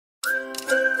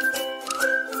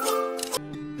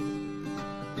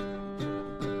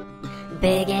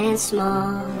big and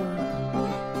small,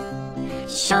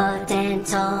 short and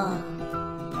tall,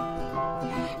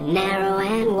 narrow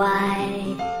and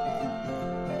wide,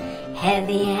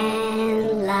 heavy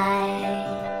and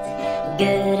light,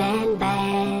 good and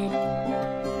bad,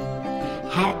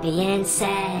 happy and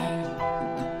sad,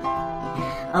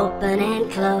 open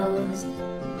and closed,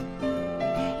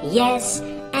 yes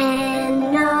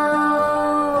and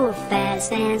no,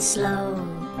 fast and slow,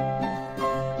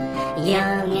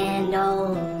 young and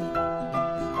old,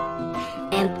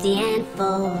 empty and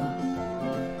full,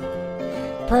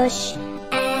 push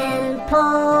and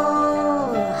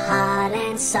pull, hard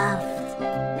and soft,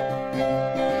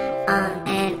 on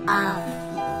and off,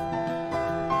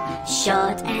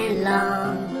 short and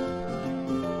long,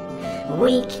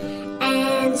 weak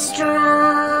and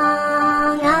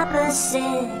strong,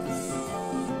 opposites,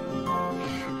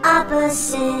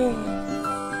 opposites,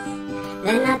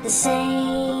 they're not the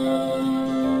same,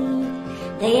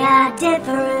 they are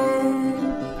different,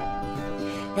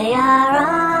 they are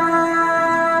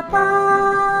opposites.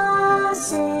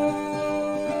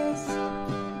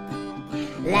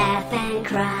 Laugh and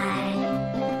cry,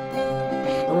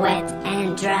 wet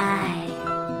and dry,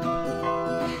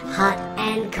 hot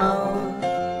and cold,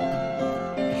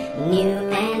 new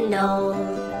and old,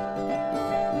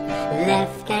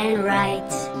 left and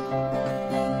right,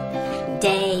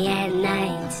 day and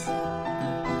night,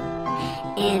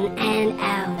 in and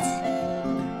out,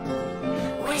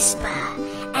 whisper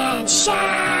and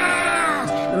shout,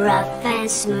 rough and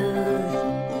smooth,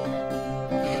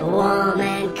 warm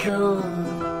and cool,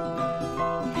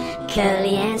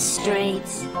 curly and straight,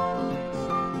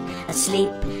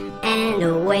 asleep and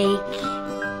awake,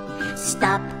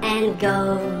 stop and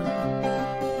go,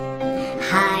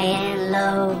 high and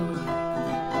low,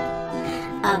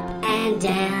 up and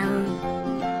down,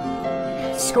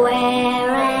 square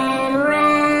and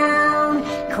round,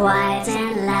 quiet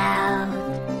and loud,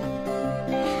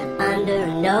 under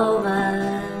and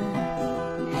over,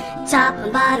 top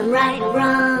and bottom, right and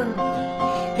wrong.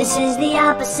 This is the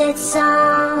opposite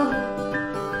song.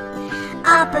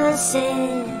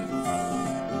 Opposites,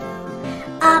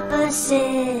 opposites,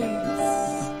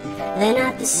 they're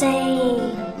not the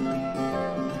same,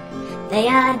 they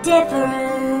are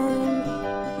different,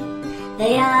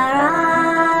 they are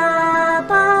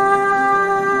opposites.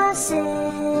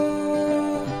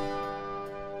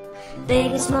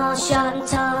 Big and small, short and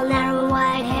tall, narrow and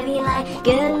wide, heavy and light,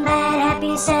 good and bad, happy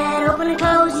and sad, open and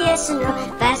closed, yes and no,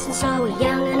 fast and slow,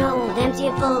 young and old, empty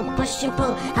and full, push and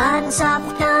pull, hard and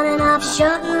soft, on and off,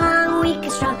 short and long, weak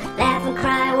and strong, laugh and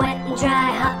cry, wet and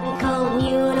dry, hot and cold,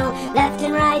 new and old, left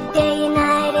and right, day and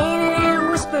night, in and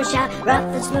out, whisper and shout, rough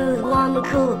and smooth, warm and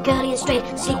cool, curly and straight,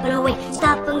 sleep and awake,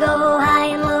 stop and go, high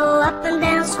and low, up and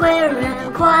down, square and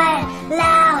round, quiet,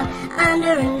 loud,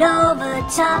 under and over,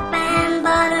 top and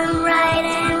bottom, right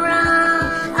and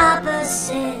wrong,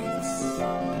 opposites,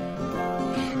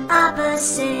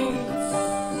 opposites,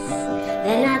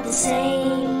 they're not the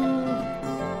same,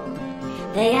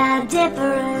 they are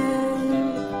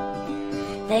different,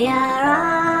 they are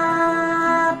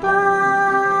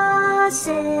opposites,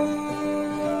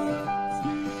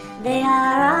 they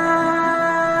are opposites.